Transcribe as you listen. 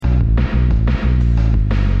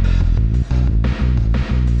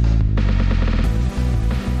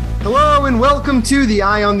welcome to the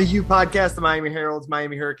Eye on the U podcast, the Miami Herald's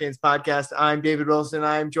Miami Hurricanes podcast. I'm David Wilson.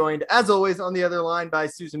 I am joined, as always, on the other line by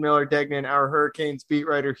Susan Miller-Degnan, our Hurricanes beat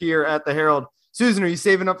writer here at the Herald. Susan, are you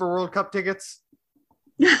saving up for World Cup tickets?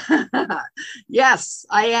 Yes,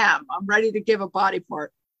 I am. I'm ready to give a body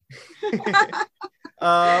part.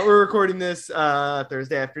 We're recording this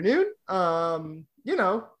Thursday afternoon. Kind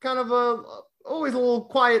of always a little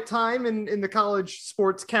quiet time in the college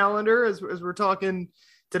sports calendar as we're talking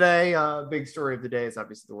today. Big story of the day is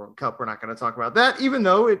obviously the World Cup. We're not going to talk about that, even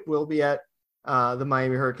though it will be at the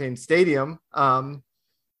Miami Hurricane Stadium,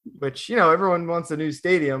 which, everyone wants a new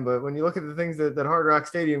stadium. But when you look at the things that Hard Rock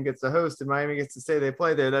Stadium gets to host and Miami gets to say they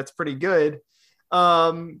play there, that's pretty good.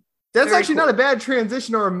 That's Very actually cool. not a bad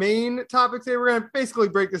transition to our main topic today. We're going to basically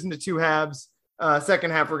break this into two halves.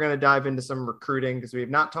 Second half, we're going to dive into some recruiting because we have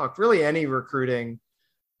not talked really any recruiting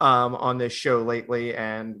on this show lately,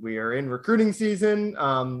 and we are in recruiting season.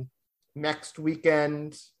 Next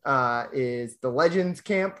weekend is the Legends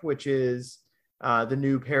Camp, which is the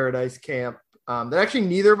new Paradise Camp that actually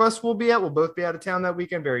neither of us will be at. We'll both be out of town that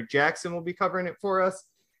weekend. Barry Jackson will be covering it for us.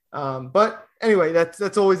 But anyway,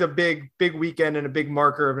 that's always a big weekend and a big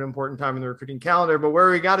marker of an important time in the recruiting calendar. But where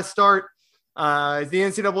we got to start is the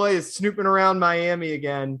NCAA is snooping around Miami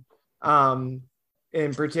again, in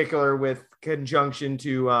particular with conjunction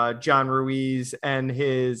to John Ruiz and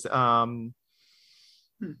his, how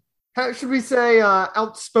should we say,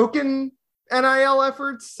 outspoken NIL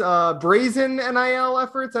efforts, brazen NIL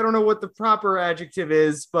efforts. I don't know what the proper adjective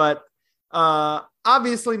is, but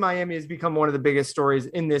obviously Miami has become one of the biggest stories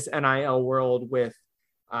in this NIL world with,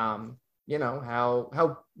 how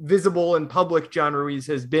visible and public John Ruiz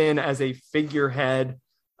has been as a figurehead,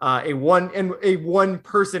 a one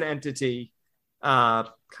person entity,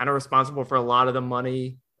 kind of responsible for a lot of the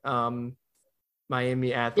money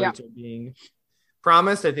Miami athletes are being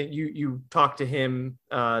promised. I think you talked to him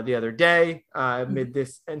the other day amid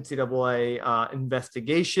this NCAA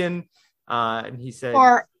investigation, and he said,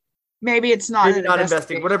 or maybe it's not maybe not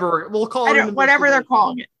investigation, whatever we'll call it, whatever they're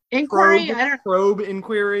calling it, inquiry. Probe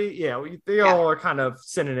inquiry. Yeah, they all are kind of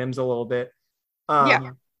synonyms a little bit.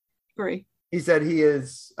 Agree. He said he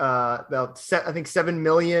is about $7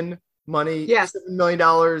 million money. Yes, $7 million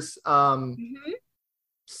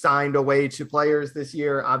signed away to players this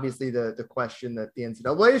year. Obviously, the question that the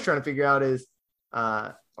NCAA is trying to figure out is,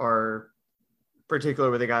 are particular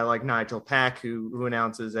with a guy like Nigel Pack, who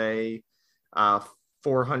announces a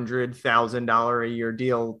 $400,000 a year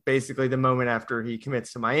deal basically the moment after he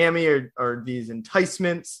commits to Miami. Are these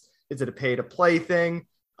enticements? Is it a pay to play thing?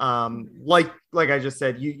 Like I just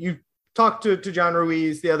said, you talked to John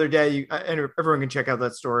Ruiz the other day, and everyone can check out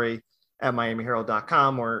that story at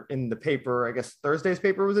miamiherald.com or in the paper. I guess Thursday's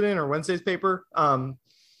paper was it in, or Wednesday's paper?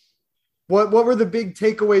 What were the big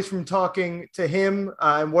takeaways from talking to him,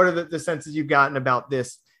 and what are the senses you've gotten about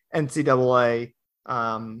this NCAA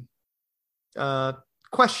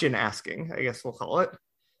question asking, I guess we'll call it?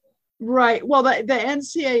 Right. Well, the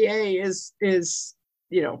NCAA is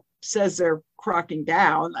says they're cracking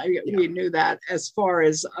down. We knew that as far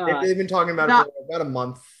as they've been talking about it for about a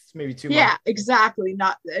month, maybe 2 months. Yeah, exactly.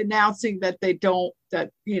 Not announcing that they don't,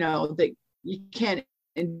 that that you can't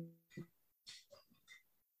induce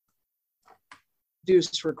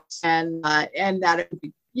and that it would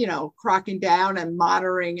be cracking down and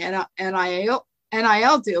monitoring NIL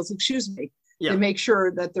deals. To make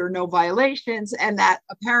sure that there are no violations, and that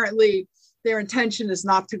apparently their intention is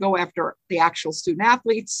not to go after the actual student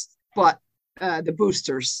athletes, but the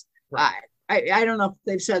boosters. Right. I don't know if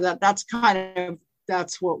they've said that.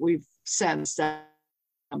 That's what we've sensed. That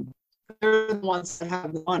they're the ones that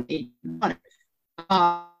have the money.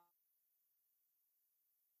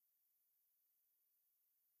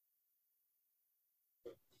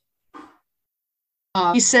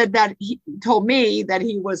 He said that he told me that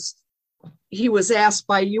he was asked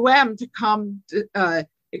by to come to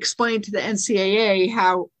explain to the NCAA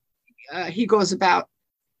how he goes about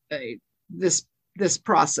this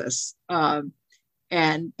process, and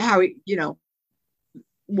how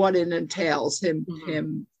what it entails,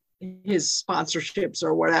 his sponsorships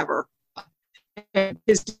or whatever, and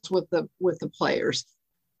his with the players,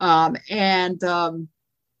 and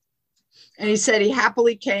he said he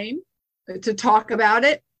happily came to talk about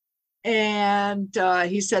it. And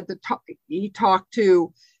he said that he talked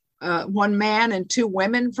to one man and two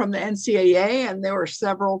women from the NCAA, and there were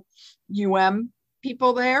several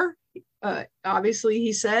people there, obviously,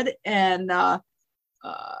 he said. And that's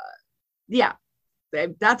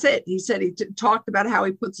it. He said he talked about how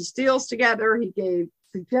he puts his deals together. He gave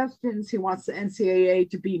suggestions. He wants the NCAA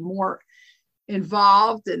to be more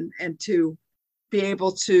involved and to be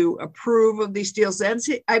able to approve of these deals. The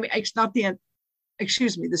NCAA, I mean, it's not the,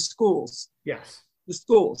 excuse me, the schools. Yes. The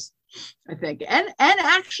schools, I think. And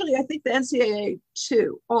actually, I think the NCAA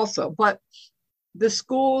too, also. But the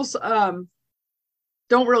schools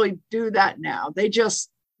don't really do that now. They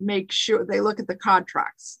just make sure they look at the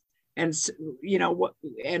contracts and, you know, what,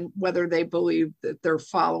 and whether they believe that they're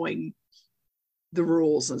following the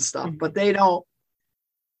rules and stuff, but they don't,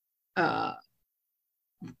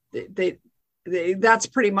 they that's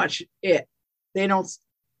pretty much it. They don't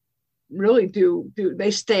really do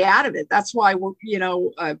they stay out of it. That's why we're, you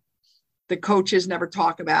know, the coaches never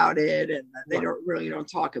talk about it, and they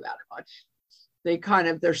don't talk about it much.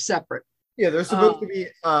 They're separate. Yeah, they're supposed to be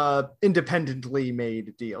independently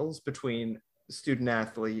made deals between student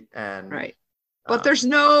athlete and right. But there's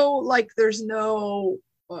no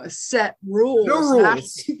set rules. No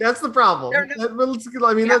rules. That's the problem. That's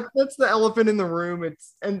the elephant in the room.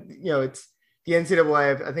 It's the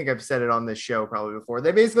NCAA. I think I've said it on this show probably before.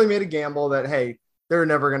 They basically made a gamble that, hey, we're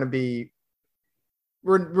never going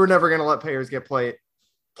to let players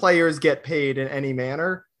get paid in any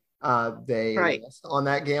manner. They lost on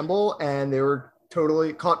that gamble, and they were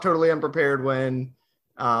caught totally unprepared when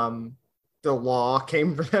the law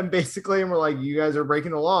came for them, basically, and we're like, you guys are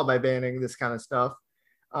breaking the law by banning this kind of stuff.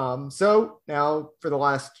 So now for the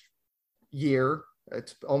last year,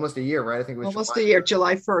 it's almost a year, right? I think it was almost a year,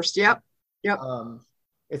 July 1st. Yep.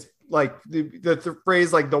 It's like the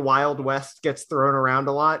phrase like the Wild West gets thrown around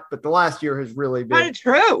a lot, but the last year has really been kind of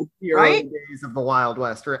true, the right? early days of the Wild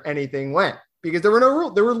West where anything went, because there were no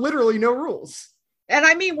rules. There were literally no rules. And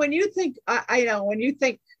I mean, when you think,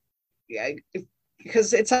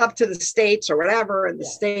 because it's up to the states or whatever, and the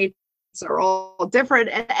states are all different,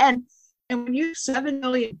 and when you $7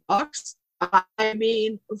 million, I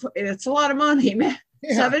mean, it's a lot of money, man.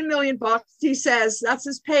 Yeah. $7 million. He says that's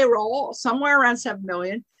his payroll, somewhere around $7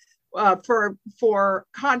 million, for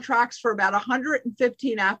contracts for about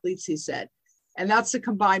 115 athletes. He said, and that's the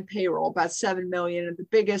combined payroll, about $7 million. And the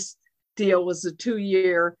biggest deal was a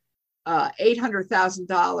 2-year,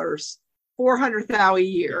 $800,000, $400,000 a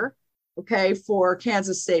year. Okay, for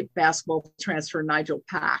Kansas State basketball transfer Nigel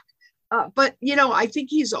Pack. But I think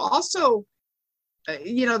he's also,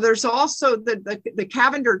 there's also the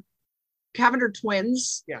Cavender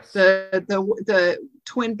twins, yes, the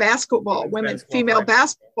twin female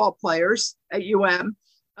basketball players at UM.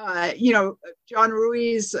 John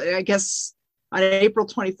Ruiz, I guess on April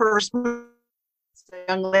 21st,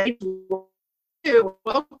 young lady,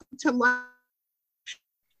 welcome to life,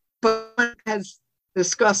 but has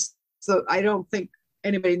discussed. So I don't think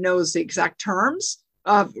anybody knows the exact terms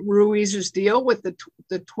of Ruiz's deal with the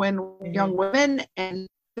twin young women, and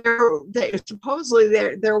they're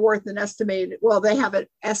supposedly worth an estimated. Well, they have an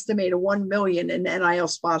estimated $1 million in NIL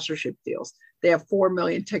sponsorship deals. They have 4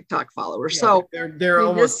 million TikTok followers. Yeah, so they're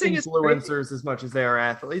almost influencers as much as they are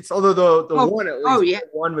athletes. Although the one at least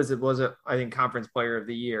one was I think conference player of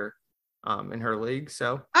the year in her league.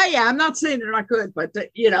 So I'm not saying they're not good, but it's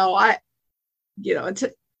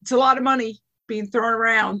a lot of money being thrown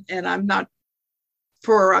around, and I'm not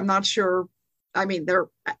sure. I mean, they're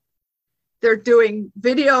doing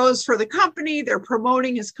videos for the company. They're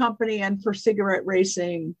promoting his company and for cigarette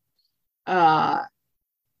racing. But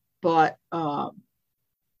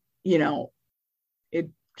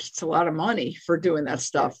it's a lot of money for doing that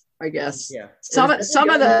stuff, I guess. Yeah. Some of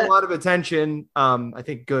the a lot of attention, I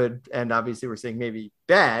think good. And obviously we're saying maybe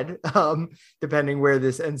bad, depending where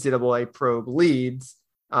this NCAA probe leads.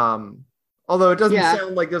 Although it doesn't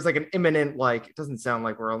sound like there's like an imminent, it doesn't sound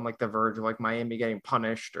like we're on like the verge of like Miami getting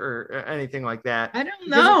punished or anything like that. I don't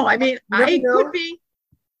know. I mean, could be.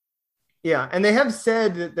 Yeah. And they have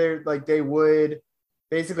said that they would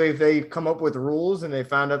basically, if they come up with rules and they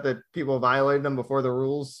found out that people violated them before the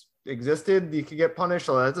rules existed, you could get punished.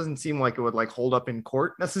 So that doesn't seem like it would like hold up in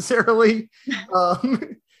court necessarily. But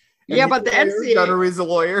the NCAA, John Ruiz is a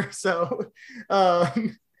lawyer. So,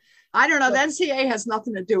 I don't know. The NCAA has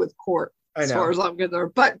nothing to do with court, as far as I'm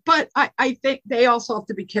concerned. But I think they also have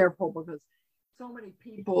to be careful, because so many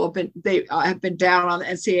people have been down on the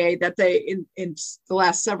NCAA that they in the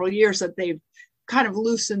last several years that they've kind of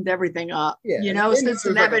loosened everything up. Yeah, since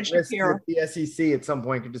the Nevin Shapiro. The SEC at some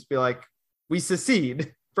point could just be like, we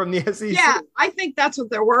secede from the SEC. Yeah, I think that's what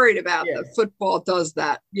they're worried about. Yeah. That football does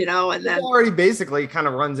that, and then already basically kind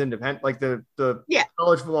of runs independent. Like the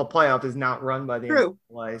college football playoff is not run by the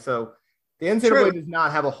NCAA. So the NCAA does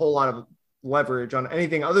not have a whole lot of leverage on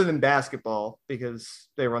anything other than basketball, because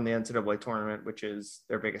they run the NCAA tournament, which is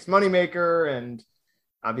their biggest moneymaker. And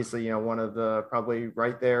obviously, one of the probably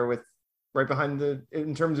right there with right behind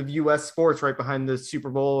in terms of U.S. sports, right behind the Super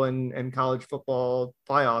Bowl and college football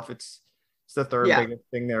playoff. It's the third biggest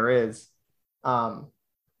thing there is.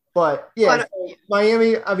 But yeah, so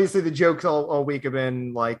Miami, obviously the jokes all week have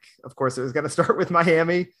been like, of course it was going to start with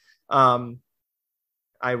Miami.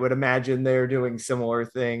 I would imagine they're doing similar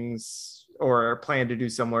things or plan to do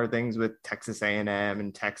similar things with Texas A&M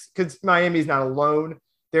and Texas, because Miami's not alone.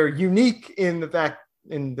 They're unique in the fact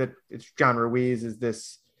that it's John Ruiz is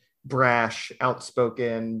this brash,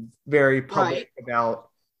 outspoken, very public about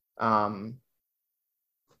how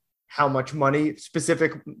much money,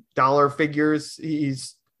 specific dollar figures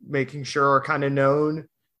he's making sure are kind of known.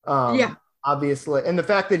 Obviously. And the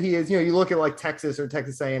fact that he is, you look at like Texas or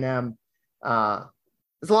Texas A&M,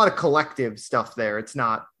 there's a lot of collective stuff there. It's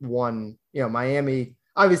not one, Miami,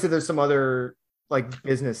 obviously there's some other like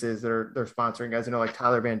businesses that they're sponsoring guys. I know like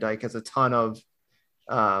Tyler Van Dyke has a ton of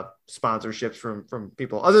sponsorships from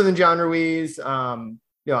people other than John Ruiz.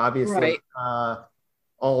 Obviously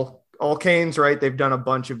all Canes, right? They've done a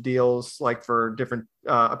bunch of deals like for different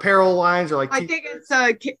apparel lines or like I think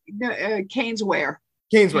it's Canes Wear.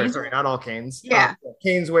 Sorry, not all Canes. Yeah.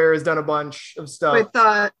 Canes Wear has done a bunch of stuff. With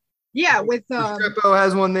Restrepo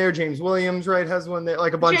has one there. James Williams, right, has one there.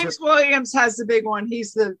 Like a bunch. James Williams has the big one.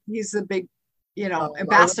 He's the big,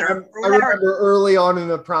 ambassador. I remember early on in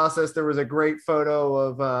the process there was a great photo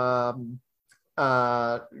of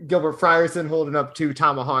Gilbert Frierson holding up 2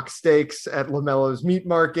 tomahawk steaks at LaMelo's Meat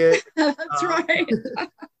Market. That's right.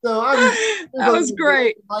 So that was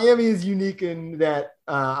great. Miami is unique in that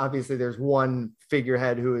obviously there's one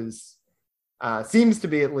figurehead who is seems to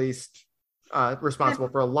be at least responsible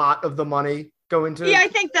for a lot of the money going to. Yeah, I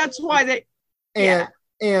think that's why they.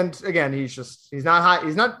 And again, he's not high.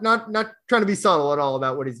 He's not trying to be subtle at all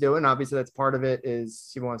about what he's doing. Obviously, that's part of it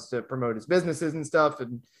is he wants to promote his businesses and stuff.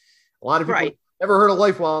 And a lot of people never heard of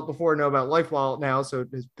Life Wallet before, know about Life Wallet now. So it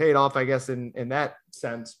has paid off, I guess, in that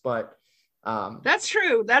sense. But that's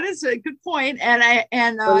true. That is a good point.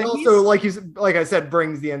 And also, like I said,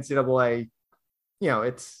 brings the NCAA.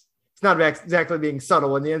 It's not exactly being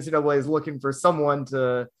subtle when the NCAA is looking for someone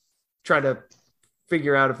to try to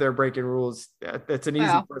figure out if they're breaking rules. That's an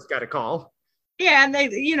easy first guy to call. Yeah, and they,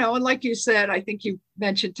 and like you said, I think you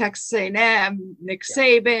mentioned Texas A&M, Nick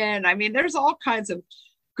Saban. I mean, there's all kinds of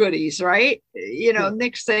goodies, right?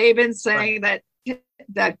 Nick Saban saying that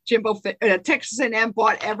Texas A&M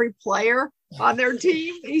bought every player on their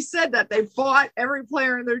team. He said that they bought every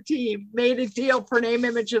player on their team, made a deal for name,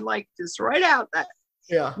 image, and likeness right out that.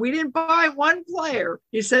 Yeah, we didn't buy one player.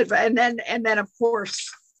 He said, and then of course,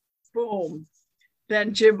 boom.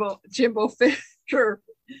 Then Jimbo Fisher,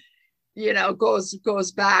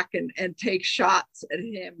 goes back and takes shots at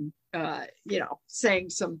him, saying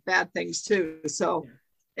some bad things too. So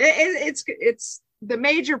it's the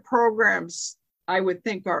major programs I would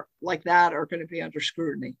think are like that are going to be under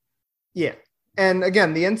scrutiny. Yeah. And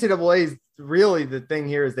again, the NCAA is really the thing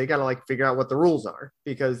here is they got to like figure out what the rules are,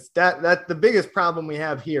 because that the biggest problem we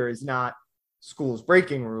have here is not schools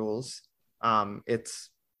breaking rules. It's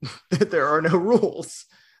that there are no rules.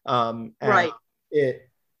 Right.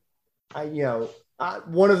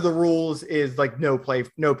 One of the rules is like no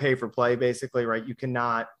pay for play, basically, right? You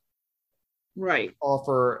cannot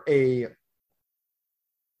offer a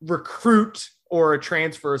recruit or a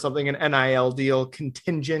transfer or something, an NIL deal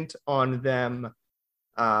contingent on them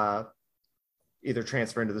either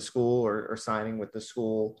transferring to the school or signing with the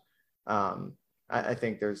school. I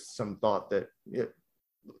think there's some thought that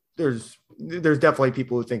there's definitely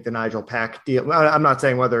people who think the Nigel Pack deal, I'm not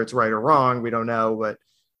saying whether it's right or wrong, we don't know, but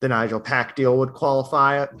the Nigel Pack deal would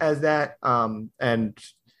qualify as that. And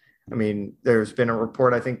I mean, there's been a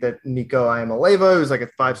report, I think, that Nico Iamaleava, who's like a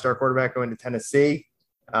 5-star quarterback going to Tennessee,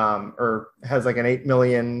 or has like an $8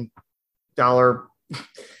 million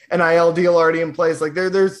NIL deal already in place. Like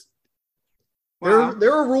there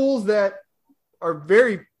are rules that are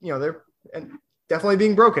very, they're definitely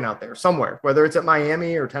being broken out there somewhere, whether it's at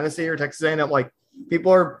Miami or Tennessee or Texas A&M. Like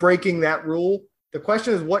people are breaking that rule. The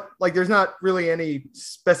question is there's not really any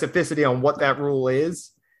specificity on what that rule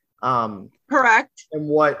is. Correct. And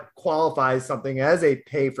what qualifies something as a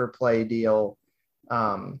pay for play deal.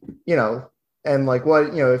 And like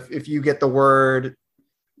what, if you get the word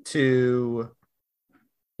to,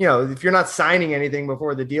 if you're not signing anything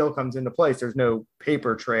before the deal comes into place, there's no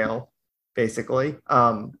paper trail, basically.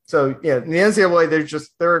 So yeah, in the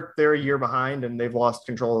NCAA, they're a year behind and they've lost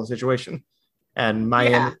control of the situation. And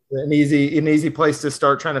Miami, an easy place to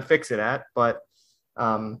start trying to fix it at. But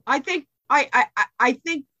I think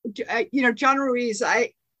John Ruiz,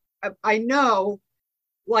 I know,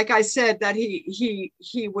 like I said, that he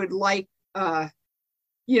would like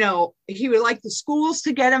he would like the schools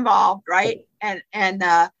to get involved, right? And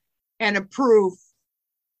approve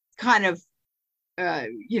kind of,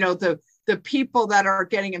 the people that are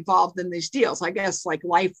getting involved in these deals, I guess like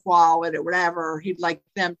Life Wallet or whatever. He'd like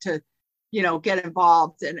them to, get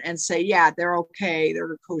involved and say, yeah, they're okay,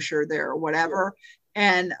 they're kosher, they're whatever.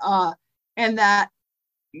 And that,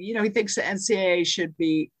 he thinks the NCAA should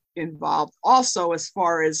be involved also as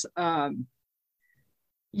far as,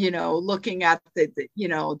 looking at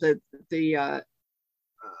the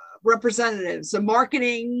representatives, the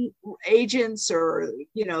marketing agents, or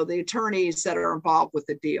the attorneys that are involved with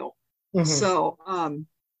the deal. Mm-hmm. So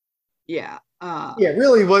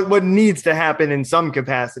really what needs to happen in some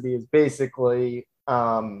capacity is basically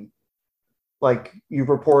like you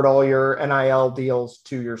report all your NIL deals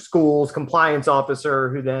to your school's compliance officer,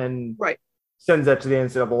 who then sends that to the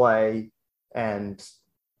NCAA, and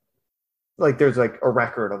like there's like a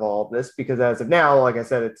record of all of this, because as of now, like I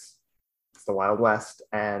said, it's the Wild West,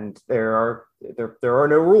 and there are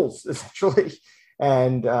no rules essentially.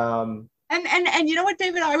 And you know what,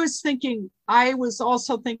 David, I was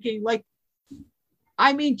also thinking, like,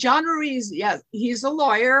 I mean, John Ruiz, yes, he's a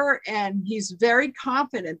lawyer and he's very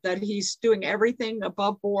confident that he's doing everything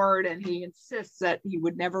above board, and he insists that he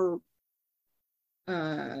would never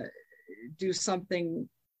do something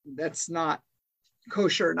that's not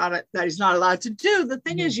kosher, that he's not allowed to do. The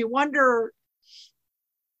thing is, you wonder,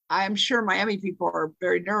 I'm sure Miami people are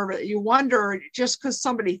very nervous. You wonder, just because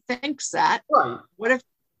somebody thinks that,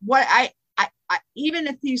 even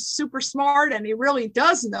if he's super smart and he really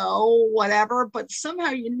does know whatever, but somehow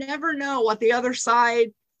you never know what the other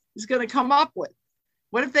side is going to come up with.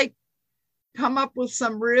 What if they come up with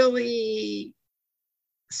some really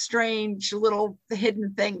strange little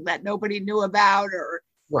hidden thing that nobody knew about, or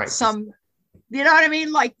some, you know what I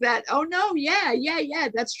mean? Like that. Oh no. Yeah.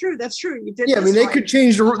 That's true. You did. Yeah. I mean, they can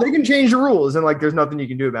change the rules, and like, there's nothing you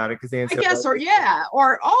can do about it, because the NCAA, I guess, the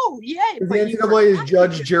NCAA is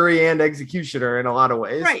judge, jury, and executioner in a lot of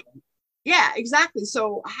ways. Right. Yeah, exactly.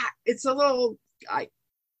 So it's a little, I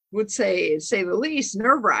would say the least,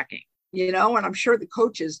 nerve-wracking, and I'm sure the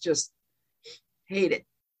coaches just hate it,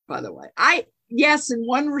 by the way. Yes, in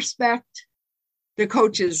one respect, the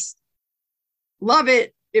coaches love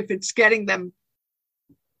it if it's getting them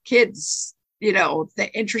kids,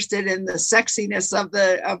 interested in the sexiness of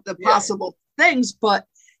the possible things. But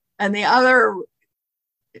and the other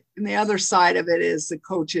side of it is the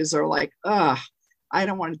coaches are like, I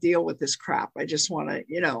don't want to deal with this crap. I just want to,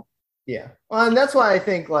 Yeah. Well, and that's why I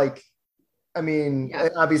think, like, I mean,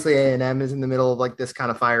 obviously A&M is in the middle of like this kind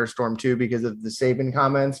of firestorm too, because of the Saban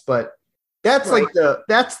comments, but that's like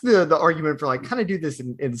the argument for like kind of do this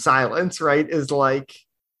in silence, right? Is like,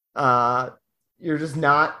 you're just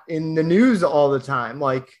not in the news all the time.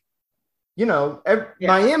 Like,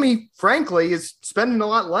 Miami, frankly, is spending a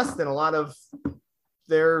lot less than a lot of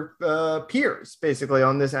their peers basically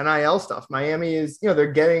on this NIL stuff. Miami is,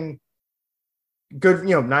 they're getting good,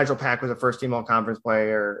 Nigel Pack was a first team all conference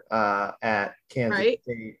player at Kansas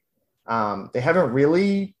State. They haven't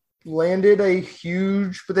really landed a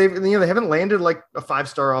huge, but they haven't landed like a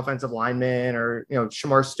 5-star offensive lineman, or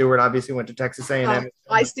Shamar Stewart obviously went to Texas A&M.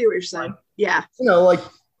 I see what you're saying. Yeah, like,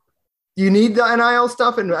 you need the NIL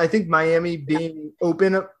stuff, and I think Miami being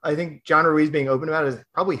open, I think John Ruiz being open about it has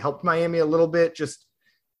probably helped Miami a little bit, just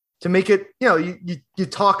to make it, you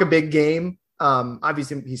talk a big game.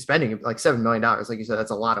 Obviously he's spending like $7 million, like you said,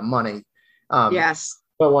 that's a lot of money. Yes,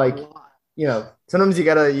 but like, sometimes you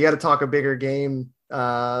gotta talk a bigger game.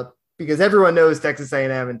 Because everyone knows Texas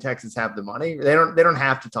A&M and Texas have the money. They don't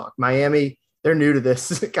have to talk. Miami, they're new to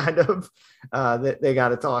this kind of. They got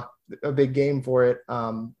to talk a big game for it.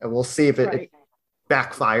 And we'll see if it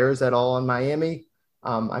backfires at all on Miami.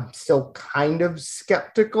 I'm still kind of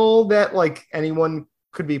skeptical that like anyone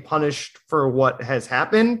could be punished for what has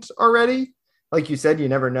happened already. Like you said, you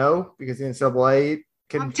never know, because the NCAA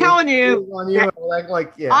can. I'm telling you. On you.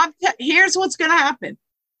 Here's what's going to happen.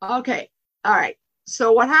 Okay. All right.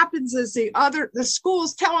 So what happens is the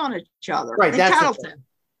schools tell on each other. Right. That's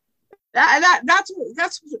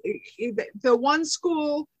the one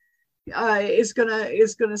school is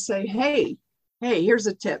gonna say, hey, here's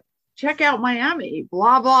a tip. Check out Miami,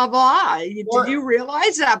 blah, blah, blah. Did you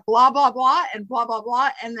realize that? Blah, blah, blah, and blah, blah,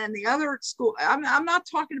 blah. And then the other school, I'm not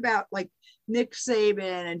talking about like Nick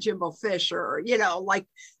Saban and Jimbo Fisher, like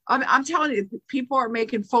I'm telling you, people are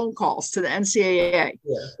making phone calls to the NCAA.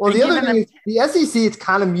 Yeah. Well, the other thing is the SEC, it's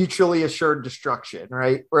kind of mutually assured destruction,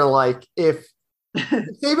 right? Where like if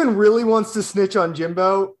Saban really wants to snitch on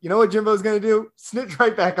Jimbo, you know what Jimbo's going to do? Snitch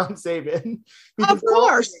right back on Saban. Of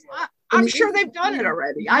course. I'm sure they've done it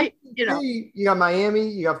already. You got Miami,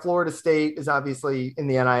 you got Florida State is obviously in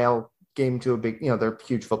the NIL game to a big, they're a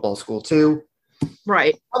huge football school too.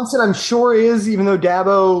 Right. Clemson, I'm sure is, even though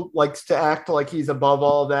Dabo likes to act like he's above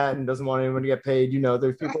all that and doesn't want anyone to get paid.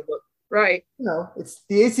 There's people that, right. It's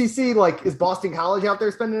the ACC. Like, is Boston College out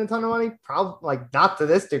there spending a ton of money? Probably, like, not to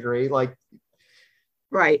this degree. Like,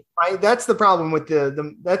 right. That's the problem with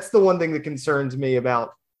that's the one thing that concerns me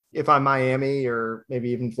about if I'm Miami or maybe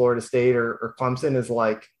even Florida State or Clemson is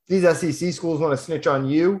like these SEC schools want to snitch on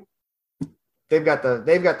you. They've got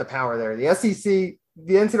the power there. The SEC,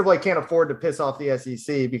 the NCAA can't afford to piss off the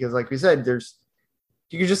SEC because, like we said,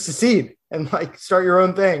 you can just secede and like start your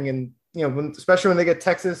own thing. And, especially when they get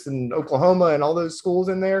Texas and Oklahoma and all those schools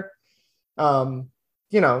in there,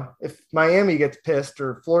 if Miami gets pissed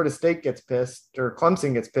or Florida State gets pissed or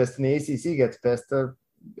Clemson gets pissed and the ACC gets pissed, the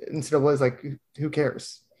NCAA is like, who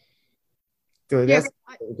cares? Do they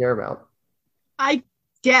care about? I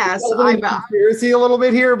guess I'm conspiracy a little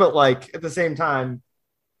bit here, but like at the same time,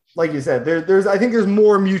 like you said, I think there's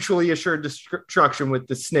more mutually assured destruction with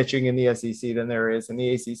the snitching in the SEC than there is in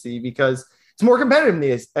the ACC because it's more competitive in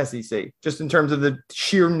the SEC, just in terms of the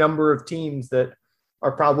sheer number of teams that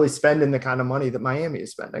are probably spending the kind of money that Miami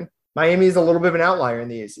is spending. Miami is a little bit of an outlier in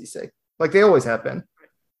the ACC, like they always have been.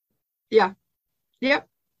 Yeah. Yep.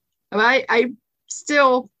 I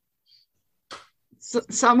still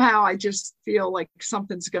somehow I just feel like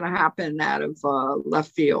something's going to happen out of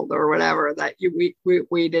left field or whatever that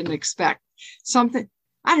we didn't expect. Something,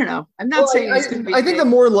 I don't know. I'm not saying it's going to be. I think the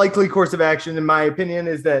more likely course of action, in my opinion,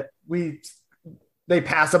 is that they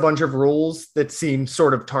pass a bunch of rules that seem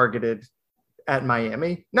sort of targeted at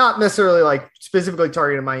Miami, not necessarily like specifically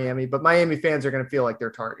targeted Miami, but Miami fans are going to feel like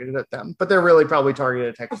they're targeted at them, but they're really probably targeted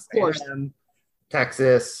at Texas,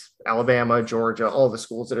 Texas, Alabama, Georgia, all the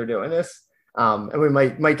schools that are doing this. And we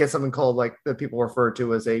might get something called like that people refer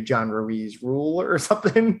to as a John Ruiz rule or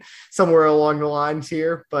something somewhere along the lines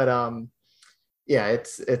here. But yeah,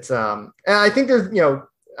 it's and I think there's,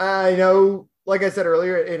 I know, like I said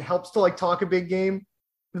earlier, it helps to like talk a big game.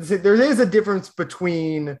 There is a difference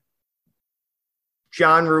between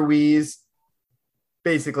John Ruiz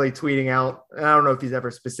basically tweeting out, and I don't know if he's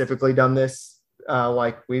ever specifically done this,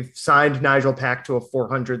 like we've signed Nigel Pack to a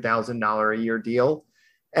 $400,000 a year deal,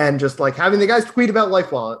 and just like having the guys tweet about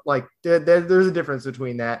LifeWallet, like there's a difference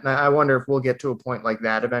between that. And I wonder if we'll get to a point like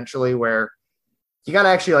that eventually where you got to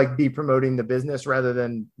actually like be promoting the business rather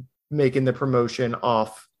than making the promotion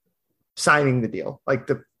off signing the deal. Like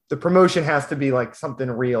the promotion has to be like something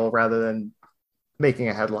real rather than making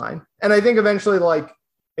a headline. And I think eventually like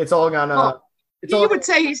it's all gonna, you would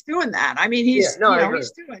say he's doing that. I mean, he's doing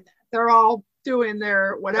that. They're all doing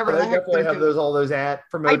their whatever. They definitely have all those ad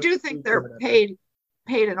promotions. I do think they're paid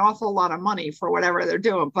an awful lot of money for whatever they're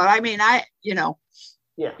doing. But I mean,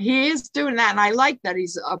 he is doing that. And I like that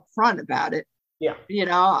he's upfront about it. Yeah.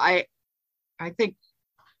 I think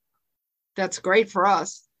that's great for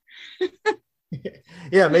us.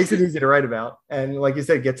 Yeah. It makes it easy to write about. And like you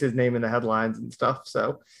said, gets his name in the headlines and stuff.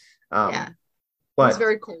 So, but it's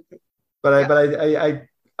very cool. But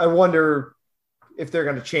I wonder if they're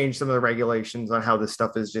going to change some of the regulations on how this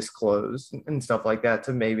stuff is disclosed and stuff like that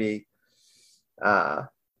to maybe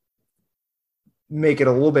make it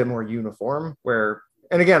a little bit more uniform where,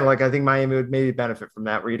 and again, like I think Miami would maybe benefit from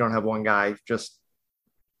that, where you don't have one guy just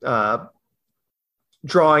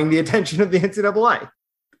drawing the attention of the NCAA.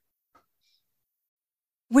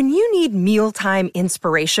 When you need mealtime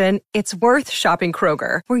inspiration, it's worth shopping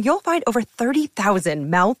Kroger, where you'll find over 30,000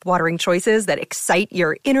 mouth-watering choices that excite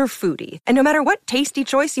your inner foodie. And no matter what tasty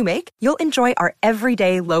choice you make, you'll enjoy our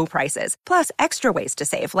everyday low prices, plus extra ways to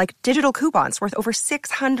save, like digital coupons worth over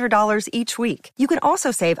 $600 each week. You can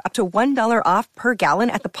also save up to $1 off per gallon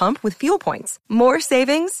at the pump with fuel points. More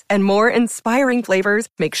savings and more inspiring flavors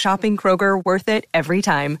make shopping Kroger worth it every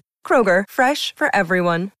time. Kroger, fresh for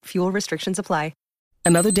everyone. Fuel restrictions apply.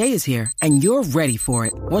 Another day is here, and you're ready for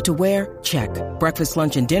it. What to wear? Check. Breakfast,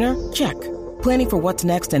 lunch, and dinner? Check. Planning for what's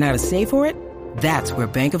next and how to save for it? That's where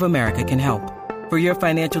Bank of America can help. For your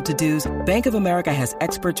financial to-dos, Bank of America has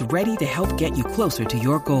experts ready to help get you closer to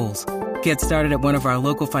your goals. Get started at one of our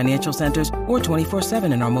local financial centers or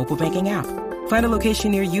 24/7 in our mobile banking app. Find a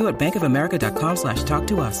location near you at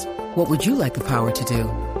bankofamerica.com/talktous. What would you like the power to do?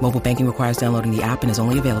 Mobile banking requires downloading the app and is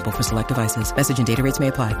only available for select devices. Message and data rates may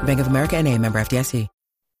apply. Bank of America N.A., member FDIC.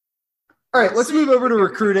 All right, let's move over to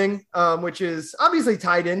recruiting, which is obviously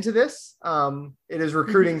tied into this. It is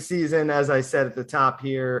recruiting season, as I said at the top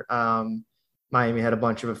here. Miami had a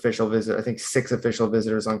bunch of official visitors, I think 6 official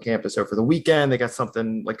visitors on campus over the weekend. They got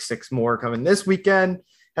something like 6 more coming this weekend.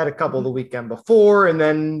 had a couple the weekend before. And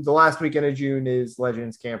then the last weekend of June is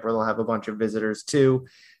Legends Camp, where they'll have a bunch of visitors too.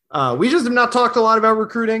 We just have not talked a lot about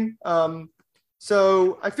recruiting.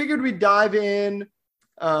 So I figured we'd dive in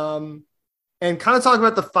and kind of talk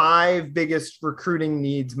about the 5 biggest recruiting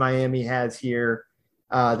needs Miami has here.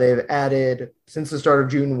 They've added, since the start of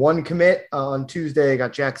June, 1 commit. On Tuesday,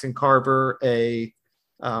 got Jackson Carver,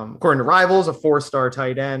 according to Rivals, a 4-star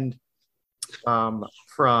tight end.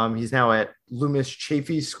 He's now at Loomis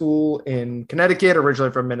Chaffee School in Connecticut,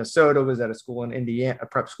 originally from Minnesota, was at a school in Indiana, a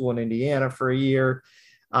prep school in Indiana for a year.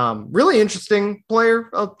 Really interesting player,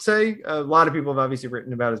 I'll say. A lot of people have obviously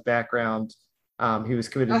written about his background. He was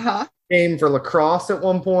committed to the game for lacrosse at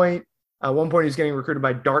one point. At one point, he was getting recruited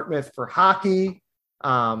by Dartmouth for hockey.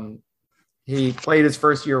 He played his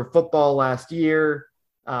first year of football last year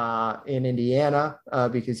in Indiana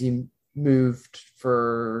because he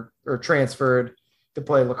transferred to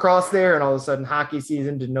play lacrosse there, and all of a sudden hockey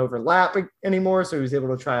season didn't overlap anymore, so he was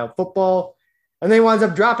able to try out football. And then he winds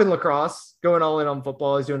up dropping lacrosse, going all in on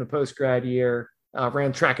football. He's doing a post-grad year,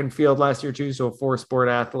 ran track and field last year too, so a 4-sport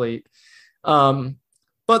athlete. But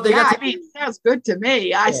sounds good to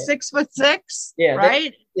me. 6'6",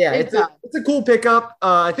 right? It's a cool pickup.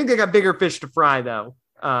 I think they got bigger fish to fry though,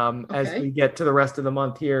 as we get to the rest of the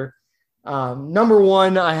month here. Number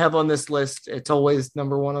 1 I have on this list, it's always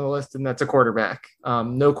number 1 on the list, and that's a quarterback.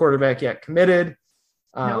 No quarterback yet committed.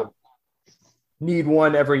 Nope. Need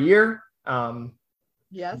 1 every year.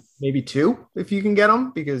 Yes. Maybe 2 if you can get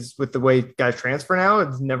them, because with the way guys transfer now,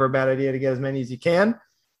 it's never a bad idea to get as many as you can.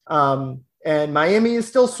 And Miami is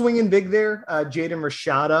still swinging big there. Jaden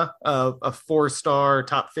Rashada, a 4-star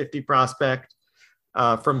top 50 prospect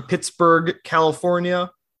from Pittsburgh,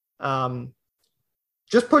 California.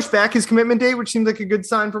 Just pushed back his commitment date, which seemed like a good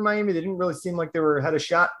sign for Miami. They didn't really seem like they had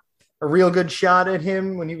a real good shot at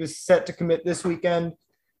him when he was set to commit this weekend.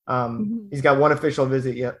 He's got 1 official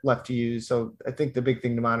visit yet left to use. So I think the big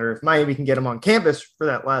thing to monitor, if Miami can get him on campus for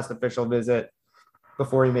that last official visit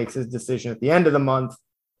before he makes his decision at the end of the month,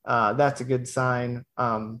 that's a good sign.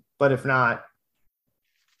 But if not,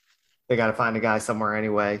 they got to find a guy somewhere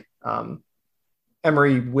anyway.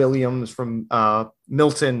 Emory Williams from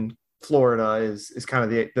Milton, Florida is kind of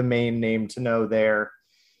the main name to know there.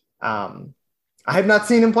 I have not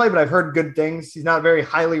seen him play, but I've heard good things. He's not very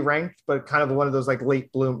highly ranked, but kind of one of those like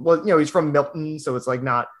late bloom. Well, he's from Milton, so it's like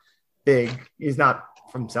not big. He's not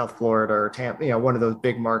from South Florida or Tampa, one of those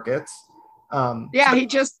big markets. He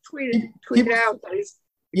just tweeted out that he's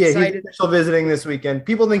excited. He's still visiting this weekend.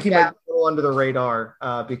 People think he might go under the radar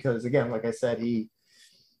because, again, like I said, he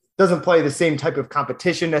doesn't play the same type of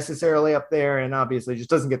competition necessarily up there, and obviously just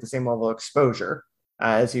doesn't get the same level of exposure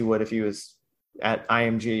as he would if he was at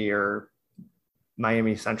IMG or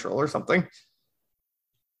Miami Central or something.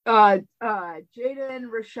 Jaden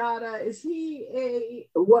Rashada, is he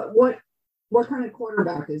what kind of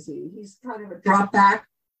quarterback is he? He's kind of a drop back.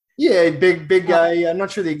 Yeah, big guy. I'm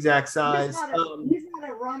not sure the exact size. He's not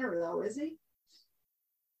a runner though, is he?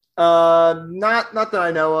 Not that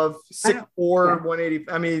I know of. 6'4",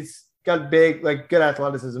 180. I mean, he's got good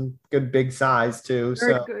athleticism, good big size too.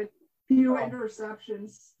 Very good. Few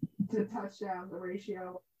interceptions to touchdowns, the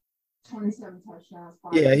ratio 27 touchdowns.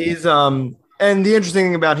 Yeah, he's and the interesting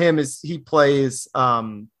thing about him is he plays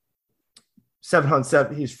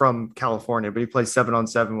 7-on-7. He's from California, but he plays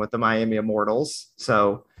 7-on-7 with the Miami Immortals.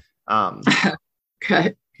 So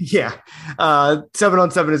okay. Yeah.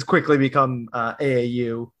 7-on-7 has quickly become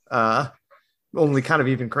AAU. Only kind of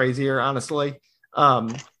even crazier, honestly.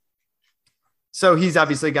 So he's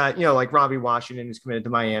obviously got, like Robbie Washington, who's committed to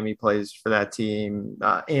Miami, plays for that team.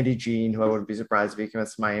 Andy Jean, who I wouldn't be surprised if he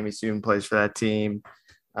commits to Miami soon, plays for that team.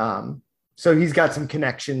 So he's got some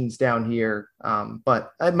connections down here.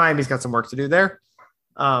 But Miami's got some work to do there.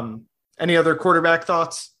 Any other quarterback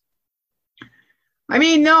thoughts? I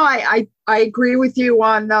mean, no, I agree with you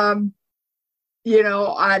on, on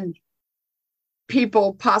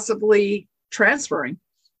people possibly transferring.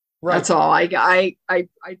 Right. That's all. I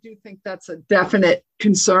do think that's a definite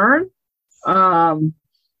concern. I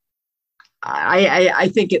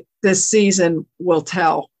think this season will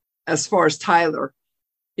tell as far as Tyler.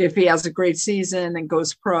 If he has a great season and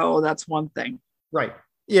goes pro, that's one thing. Right.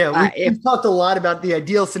 Yeah. We've talked a lot about the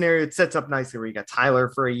ideal scenario. It sets up nicely where you got Tyler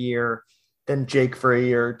for a year, then Jake for a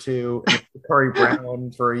year or two, and Curry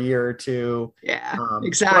Brown for a year or two. Yeah,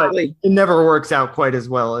 exactly. It never works out quite as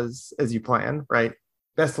well as you plan, right?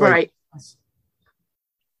 That's right.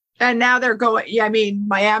 And now they're going. Yeah, I mean,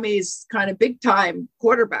 Miami's kind of big time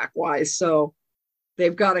quarterback wise, so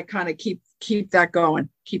they've got to kind of keep that going,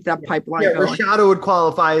 keep that pipeline going. Rashada would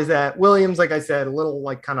qualify as that. Williams, like I said, a little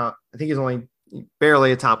like kind of. I think he's only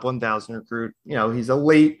barely a top 1,000 recruit. He's a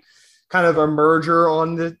late kind of a merger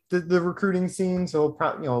on the recruiting scene. So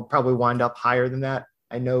probably wind up higher than that.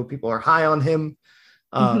 I know people are high on him.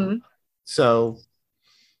 So,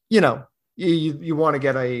 you want to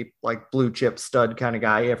get a like blue chip stud kind of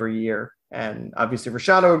guy every year. And obviously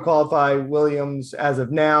Rashada would qualify. Williams, as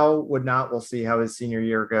of now, would not. We'll see how his senior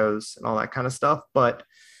year goes and all that kind of stuff. But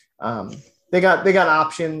they got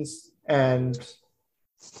options, and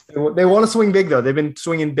they want to swing big, though. They've been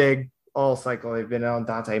swinging big all cycle. They've been on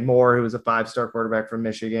Dante Moore, who was a 5-star quarterback from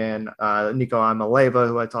Michigan. Nico Amaleva,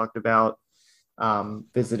 who I talked about,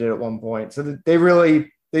 visited at one point. So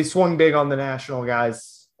they swung big on the national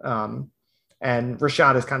guys. And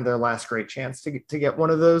Rashad is kind of their last great chance to get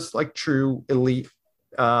one of those like true elite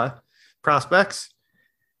prospects.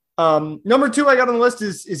 Number 2 I got on the list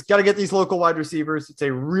is got to get these local wide receivers. It's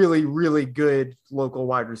a really, really good local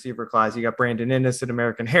wide receiver class. You got Brandon Innes at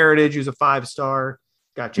American Heritage, who's a 5-star.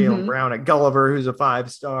 Got Jalen Brown at Gulliver, who's a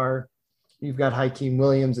 5-star. You've got Hakeem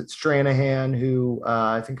Williams at Stranahan, who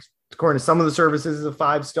I think, according to some of the services, is a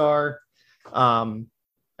 5-star. And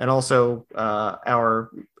also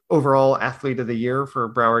our overall athlete of the year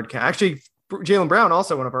for Broward. Actually, Jalen Brown,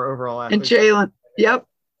 also one of our overall athletes. And Jalen, yep.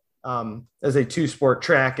 As a 2-sport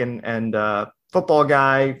track and football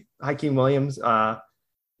guy, Hakeem Williams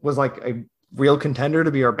was like a real contender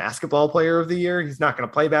to be our basketball player of the year. He's not going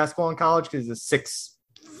to play basketball in college because he's a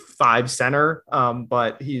 6'5" center,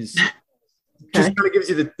 but he's just kind of gives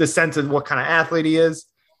you the sense of what kind of athlete he is.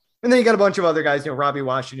 And then you got a bunch of other guys, Robbie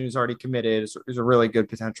Washington, who's already committed, is a really good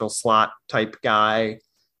potential slot type guy.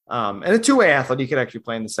 And a 2-way athlete. He could actually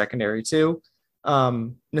play in the secondary too.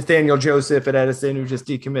 Nathaniel Joseph at Edison, who just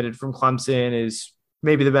decommitted from Clemson, is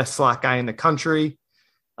maybe the best slot guy in the country.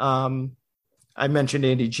 I mentioned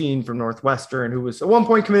Andy Jean from Northwestern, who was at one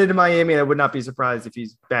point committed to Miami, and I would not be surprised if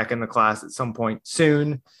he's back in the class at some point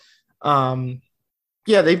soon. They've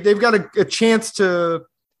got a chance to.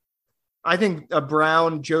 I think a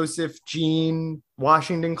Brown, Joseph, Jean,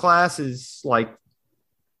 Washington class is like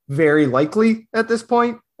very likely at this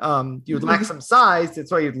point. You would lack some size.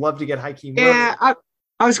 That's why you'd love to get Hakeem. Yeah,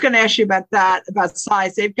 I was going to ask you about that, about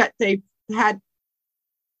size. They've had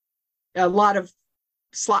a lot of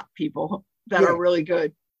slot people that are really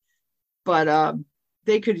good, but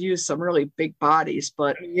they could use some really big bodies.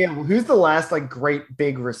 But who's the last like great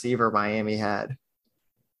big receiver Miami had?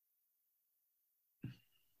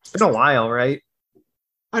 It's been a while, right?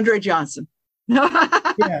 Andre Johnson. No,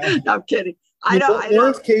 I'm kidding. I know.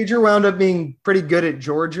 Lawrence Cager wound up being pretty good at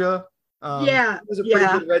Georgia. He was a pretty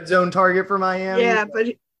good red zone target for Miami. Yeah, but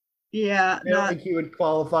I don't think he would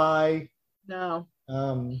qualify. No.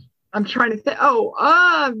 I'm trying to think.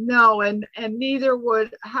 No, and neither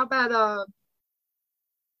would. How about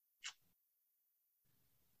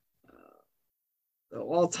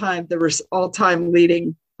the all-time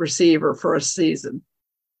leading receiver for a season,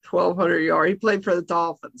 1,200 yards. He played for the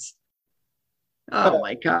Dolphins. Oh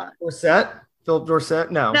my God. Philip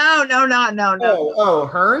Dorsett? No. No. Oh,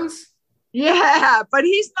 Hearns? Yeah, but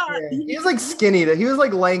he's not. Yeah. He was like skinny. He was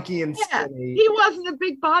like lanky and skinny. He wasn't a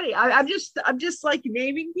big body. I'm just like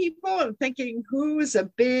naming people and thinking who's a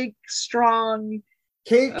big, strong.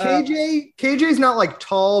 KJ's not like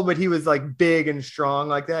tall, but he was like big and strong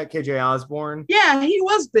like that. KJ Osborne. Yeah, he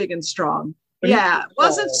was big and strong. But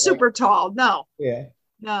wasn't super tall. No. Yeah.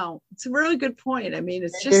 No, it's a really good point. I mean,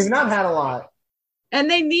 it's just they've not had a lot. And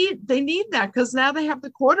they need that because now they have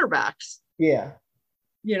the quarterbacks. Yeah.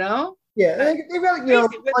 Yeah, they've got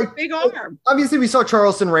with like a big arm. Obviously, we saw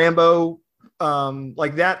Charleston Rambo,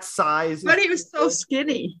 like that size. But he was so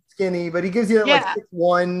skinny. But he gives you that like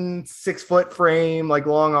 6'1", 6 foot frame, like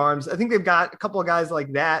long arms. I think they've got a couple of guys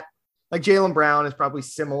like that. Like Jalen Brown is probably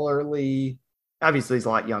similarly. Obviously, he's a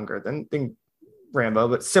lot younger than Rambo,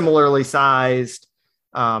 but similarly sized.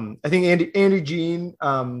 I think Andy Jean.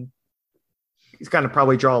 He's kind of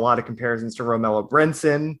probably draw a lot of comparisons to Romello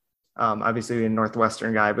Brenson, obviously a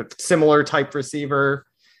Northwestern guy, but similar type receiver.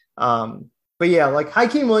 But like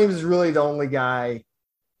Hakeem Williams is really the only guy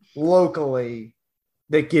locally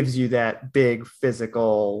that gives you that big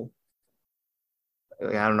physical.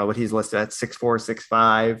 I don't know what he's listed at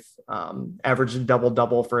 6'4", 6'5", average a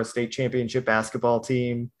double for a state championship basketball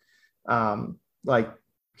team. Like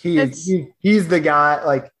he's the guy.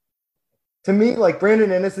 Like, to me, like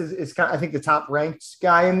Brandon Innes is kind of, I think, the top ranked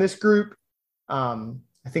guy in this group. I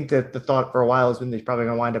think that the thought for a while has been that he's probably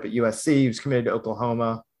going to wind up at USC. He was committed to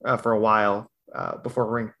Oklahoma for a while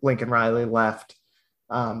before Lincoln Riley left.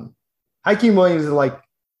 Hakeem Williams is like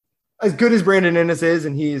as good as Brandon Innes is,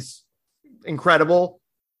 and he's incredible.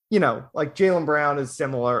 Like Jalen Brown is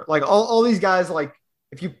similar. Like all these guys, like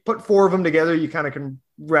if you put four of them together, you kind of can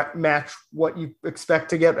match what you expect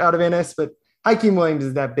to get out of Ennis. But Hakeem Williams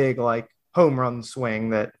is that big, like, home run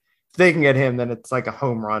swing that if they can get him, then it's like a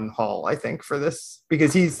home run haul, I think, for this,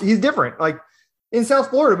 because he's different. Like, in South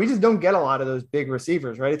Florida, we just don't get a lot of those big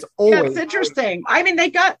receivers, right? It's always it's interesting. I mean,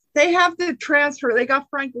 they have the transfer. They got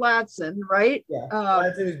Frank Ladson, right? Yeah, out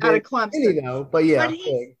of Clemson. Though, but yeah,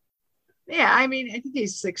 I mean, I think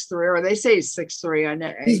he's 6'3", or they say he's 6'3". I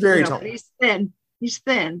know he's very tall. He's thin. He's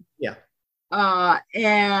thin. Yeah.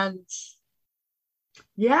 And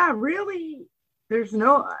yeah, really, there's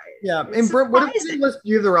no. Yeah, and what do they list?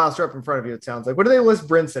 You have the roster up in front of you. It sounds like. What do they list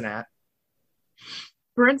Brinson at?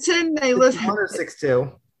 Brinson, they list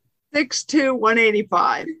 6'2", 6'2",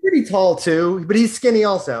 185. He's pretty tall too, but he's skinny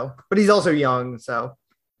also. But he's also young, so.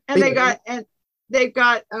 And they've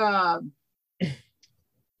got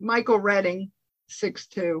Michael Redding,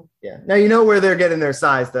 6'2". Yeah. Now you know where they're getting their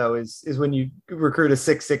size though is when you recruit a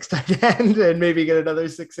 6'6" tight end and maybe get another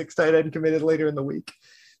 6'6" tight end committed later in the week.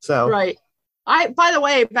 So right. By the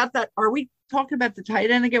way, about that, are we talking about the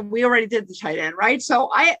tight end again? We already did the tight end, right?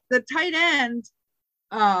 So the tight end.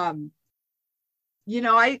 I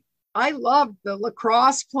love the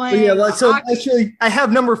lacrosse playing. Yeah, so actually, I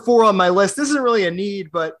have number 4 on my list. This isn't really a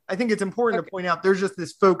need, but I think it's important to point out there's just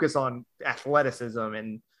this focus on athleticism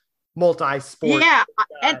and multi-sport. Yeah,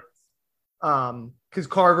 because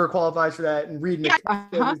Carver qualifies for that, and Reed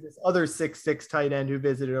McKissick, this other 6'6" tight end who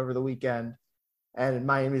visited over the weekend, and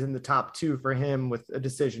Miami's in the top 2 for him with a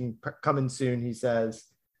decision coming soon. He says.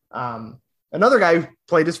 Another guy who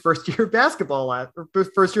played his first year of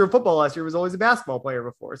first year of football last year was always a basketball player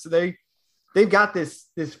before. So they've got this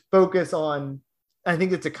focus on, I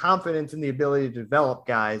think it's a confidence in the ability to develop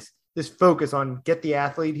guys, this focus on get the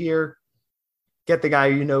athlete here, get the guy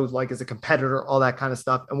like as a competitor, all that kind of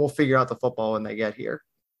stuff. And we'll figure out the football when they get here.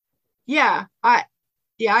 Yeah. I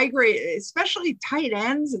agree. Especially tight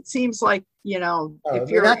ends. It seems like, if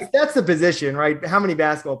you're that's the position, right? How many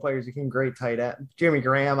basketball players became great tight end? Jimmy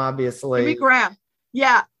Graham, obviously. Jimmy Graham.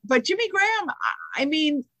 Yeah. But Jimmy Graham, I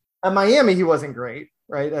mean, at Miami, he wasn't great,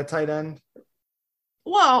 right? At tight end.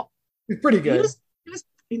 Well, he's pretty good.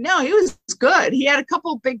 He was good. He had a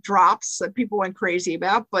couple of big drops that people went crazy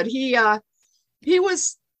about, but he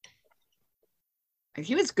was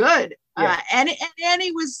good. Yeah. And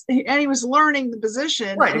he was learning the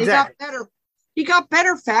position, right, and exactly. He got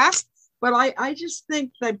better fast. But I just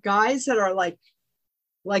think that guys that are like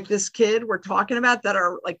this kid we're talking about, that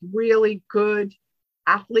are like really good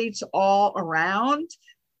athletes all around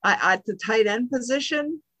at the tight end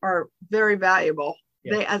position, are very valuable.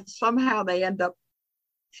 Yeah. They end up,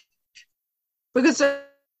 because they're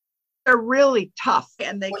really tough,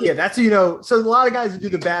 and they that's so a lot of guys who do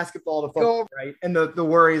the basketball to football, right? And the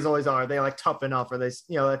worries always are they like tough enough, or they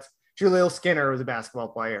that's Julio Skinner was a basketball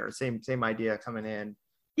player, same idea coming in.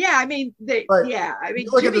 Yeah, I mean, look Jimmy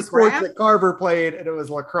at the sports that Carver played, and it was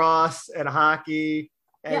lacrosse and hockey,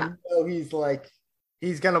 and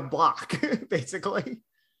he's gonna block basically.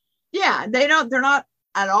 Yeah, they're not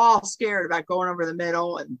at all scared about going over the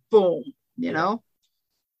middle and boom,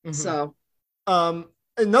 Mm-hmm. So,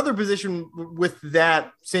 another position with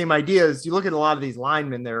that same idea is you look at a lot of these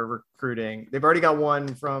linemen they're recruiting. They've already got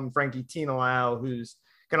one from Frankie Tinalau, who's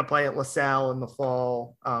gonna play at LaSalle in the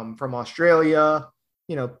fall, from Australia.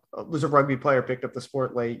 Was a rugby player, picked up the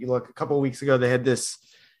sport late. You look a couple of weeks ago, they had this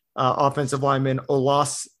offensive lineman,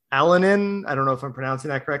 Olas Alanen. I don't know if I'm pronouncing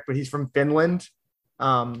that correct, but he's from Finland.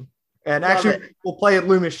 And actually we'll play at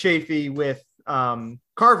Loomis Chaffee with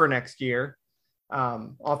Carver next year.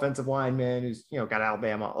 Offensive lineman who's, got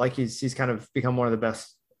Alabama. Like he's kind of become one of the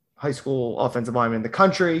best high school offensive linemen in the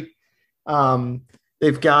country.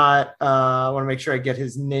 They've got, I want to make sure I get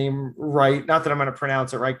his name right. Not that I'm going to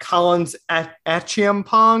pronounce it right. Collins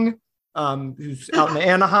Achiampong, who's out in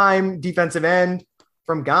Anaheim, defensive end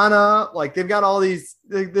from Ghana. Like they've got all these,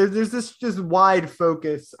 there's this just wide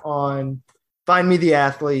focus on find me the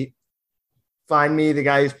athlete, find me the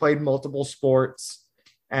guy who's played multiple sports,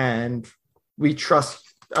 and we trust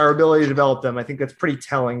our ability to develop them. I think that's pretty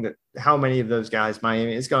telling that how many of those guys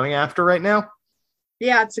Miami is going after right now.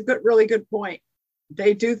 Yeah, it's a really good point.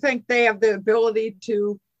 They do think they have the ability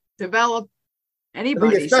to develop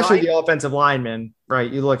anybody. Especially the offensive linemen, right?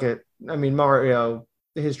 You look at, Mario,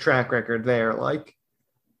 his track record there, like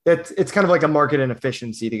it's kind of like a market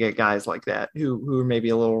inefficiency to get guys like that who are maybe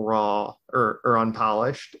a little raw or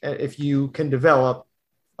unpolished. If you can develop,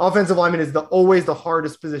 offensive lineman is always the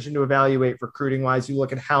hardest position to evaluate recruiting wise. You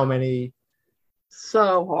look at how many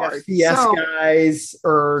so hard FCS guys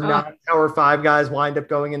or not Power 5 guys wind up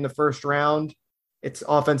going in the first round. it's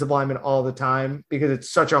offensive linemen all the time because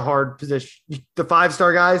it's such a hard position. The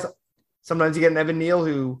 5-star guys, sometimes you get an Evan Neal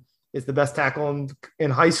who is the best tackle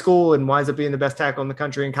in high school and winds up being the best tackle in the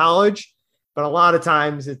country in college. But a lot of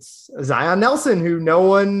times it's Zion Nelson who no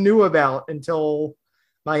one knew about until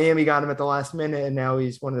Miami got him at the last minute. And now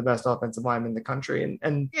he's one of the best offensive linemen in the country.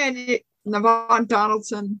 And Navon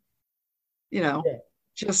Donaldson,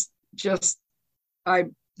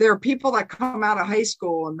 there are people that come out of high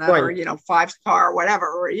school and that are, 5-star or whatever,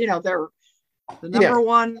 or, they're the number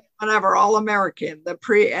one, whatever, All-American,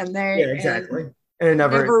 exactly. And it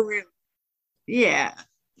never really,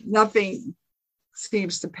 nothing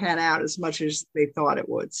seems to pan out as much as they thought it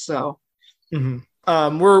would. So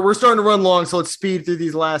we're starting to run long, so let's speed through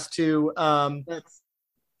these last two.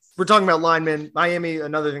 We're talking about linemen. Miami,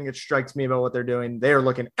 another thing that strikes me about what they're doing, they are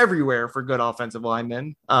looking everywhere for good offensive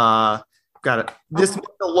linemen. Got it. This month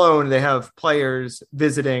alone, they have players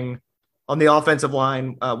visiting on the offensive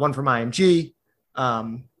line, one from IMG.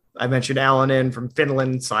 I mentioned Allen from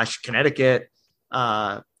Finland / Connecticut.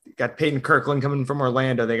 Got Peyton Kirkland coming from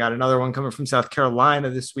Orlando. They got another one coming from South Carolina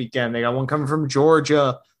this weekend. They got one coming from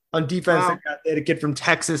Georgia on defense. Wow. They had a kid from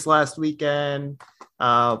Texas last weekend.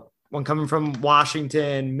 One coming from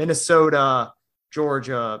Washington, Minnesota,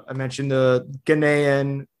 Georgia. I mentioned the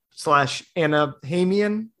Ghanaian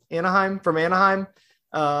 / Anaheim from Anaheim,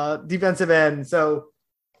 defensive end. So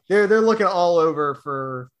they're looking all over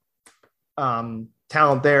for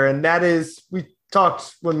talent there. And that is, we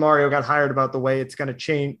talked when Mario got hired about the way it's going to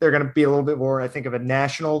change. They're going to be a little bit more, I think, of a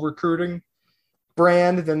national recruiting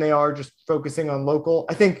brand than they are just focusing on local.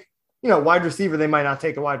 I think, wide receiver, they might not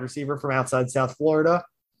take a wide receiver from outside South Florida,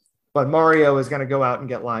 but Mario is going to go out and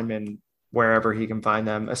get linemen wherever he can find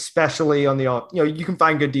them, especially on the, you can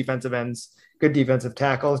find good defensive ends, good defensive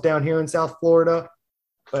tackles down here in South Florida,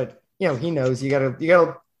 but he knows you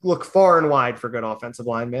gotta look far and wide for good offensive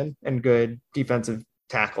linemen and good defensive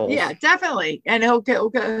tackles. Yeah, definitely. And he'll get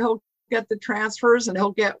the transfers and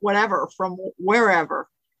he'll get whatever from wherever.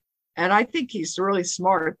 And I think he's really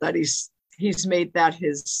smart that he's made that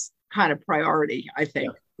his kind of priority. I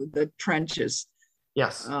think the trenches.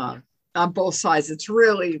 Yes. On both sides, it's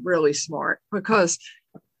really, really smart because.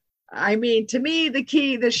 I mean, to me, the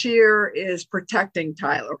key this year is protecting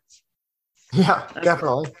Tyler. Yeah,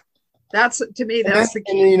 definitely. That's the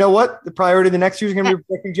key. And you know what? The priority the next year is going to be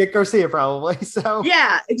protecting Jake Garcia, probably. So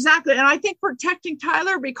yeah, exactly. And I think protecting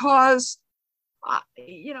Tyler because,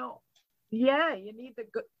 you need the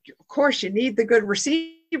good. Of course, you need the good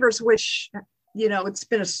receivers, which it's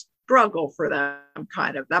been a struggle for them.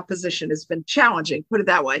 Kind of that position has been challenging. Put it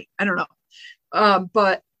that way. I don't know,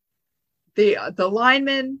 but the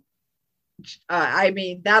linemen.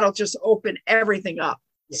 That'll just open everything up.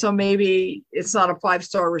 Yeah. So maybe it's not a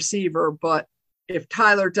 5-star receiver, but if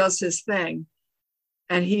Tyler does his thing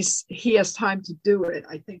and he has time to do it,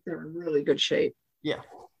 I think they're in really good shape. Yeah.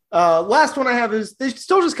 Last one I have is they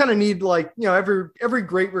still just kind of need every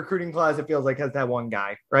great recruiting class, it feels like, has that one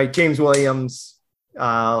guy, right? James Williams,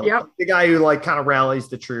 the guy who kind of rallies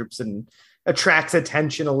the troops and attracts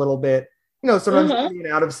attention a little bit. Sometimes an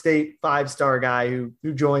out-of-state 5-star guy who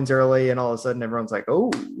joins early and all of a sudden everyone's like,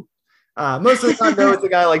 oh. Most of the time, though, it's a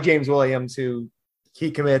guy like James Williams who he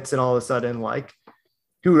commits and all of a sudden,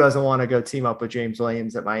 who doesn't want to go team up with James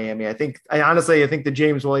Williams at Miami? I honestly think the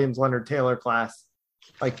James Williams, Leonard Taylor class,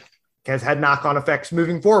 has had knock-on effects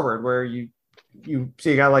moving forward where you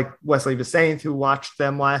see a guy like Wesley Visainth who watched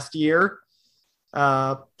them last year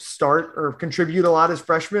start or contribute a lot as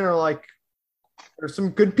freshmen or there's some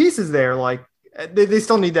good pieces there. They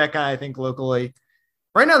still need that guy, I think, locally.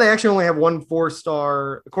 Right now, they actually only have one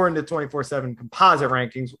 4-star, according to 24/7 composite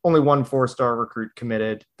rankings, only one 4-star recruit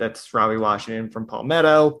committed. That's Robbie Washington from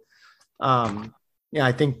Palmetto.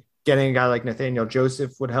 I think getting a guy like Nathaniel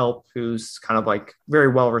Joseph would help, who's kind of very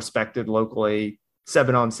well respected locally,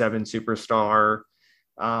 7-on-7 superstar,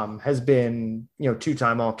 has been,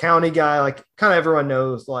 2-time all-county guy. Kind of everyone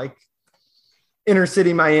knows, inner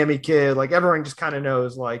city Miami kid, everyone just kind of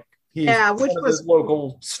knows he's one of those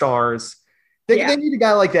local stars. They need a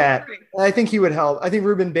guy like that. I think he would help. I think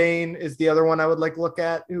Ruben Bain is the other one I would look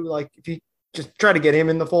at who if you just try to get him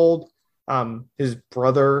in the fold. His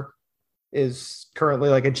brother is currently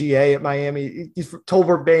a GA at Miami. He's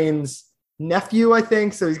Tolbert Bain's nephew, I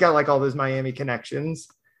think. So he's got all those Miami connections.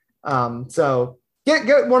 So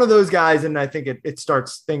get one of those guys. And I think it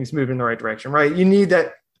starts things moving in the right direction, right? You need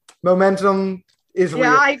that momentum. Israel.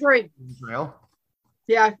 Yeah, I agree. Israel.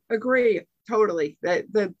 Yeah, agree. Totally.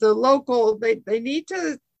 The local, they need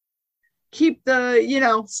to keep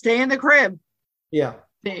stay in the crib. Yeah.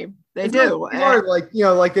 Team. They do. Hard.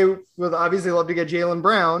 They would obviously love to get Jaylen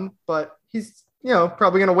Brown, but he's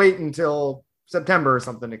probably going to wait until September or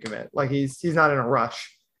something to commit. Like he's not in a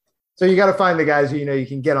rush. So you got to find the guys who you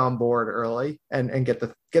can get on board early and get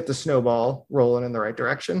the snowball rolling in the right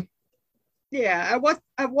direction. Yeah.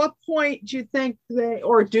 At what point do you think do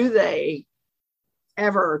they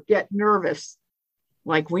ever get nervous?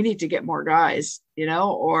 Like we need to get more guys,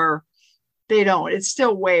 or they don't. It's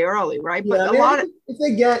still way early, right? But if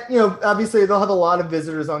they get, obviously they'll have a lot of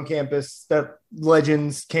visitors on campus that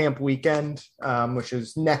Legends Camp weekend, which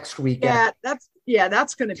is next weekend.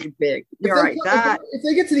 That's going to be big. You're right. If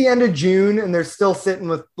they get to the end of June and they're still sitting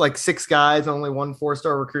with like 6 guys, only 1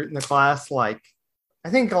 4-star recruit in the class, like I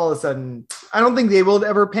think all of a sudden, I don't think they will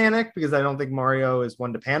ever panic because I don't think Mario is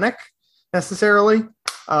one to panic necessarily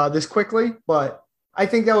this quickly. But I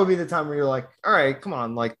think that would be the time where you're like, all right, come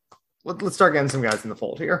on, like let's start getting some guys in the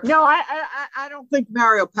fold here. No, I don't think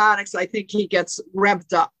Mario panics. I think he gets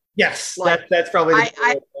revved up. Yes, that's probably.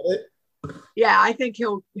 I think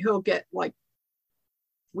he'll get like.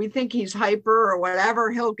 We think he's hyper or whatever.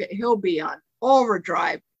 He'll be on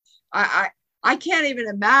overdrive. I can't even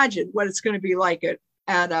imagine what it's going to be like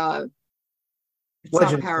at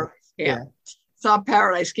South Paradise Camp. Yeah. South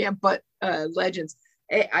Paradise Camp, but Legends.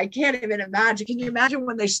 I can't even imagine. Can you imagine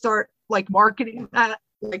when they start like marketing that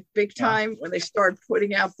like big time? When they start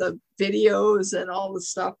putting out the videos and all the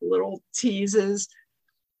stuff, little teases.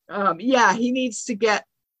 He needs to get.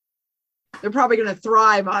 They're probably going to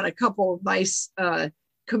thrive on a couple of nice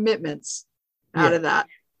commitments out of that,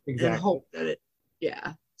 exactly. And hope that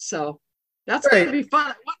so that's going to be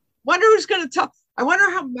fun. Wonder who's going to tell. I wonder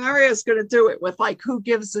how Mario's going to do it with like who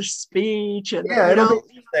gives the speech and it'll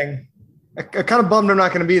be interesting. I kind of bummed I'm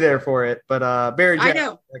not going to be there for it, but Barry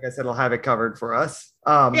Jackson, like I said, will have it covered for us.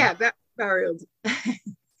 Barry.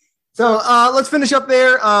 So let's finish up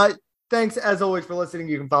there. Thanks as always for listening.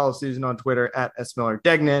 You can follow Susan on Twitter at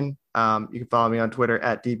 @SMillerDegnan. You can follow me on Twitter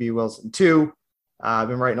at DBWilson2. I've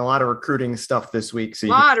been writing a lot of recruiting stuff this week, so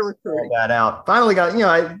you can check that out. Finally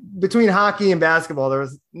got, between hockey and basketball, there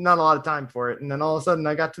was not a lot of time for it, and then all of a sudden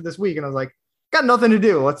I got to this week and I was like, got nothing to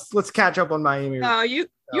do. Let's catch up on Miami. No, you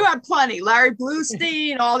had plenty. Larry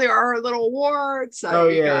Bluestein, all our little awards.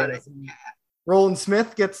 So Roland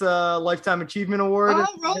Smith gets a Lifetime Achievement Award. Oh,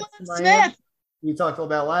 Roland Smith. We talked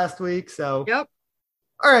about last week. So yep.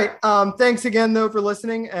 All right. Thanks again though for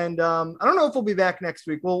listening. And I don't know if we'll be back next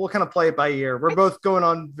week. We'll kind of play it by ear. We're both going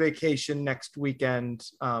on vacation next weekend.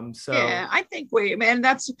 I think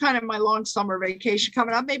that's kind of my long summer vacation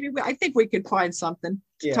coming up. I think we could find something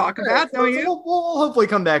to talk about. Don't you? We'll hopefully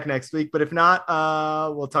come back next week, but if not,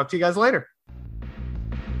 we'll talk to you guys later.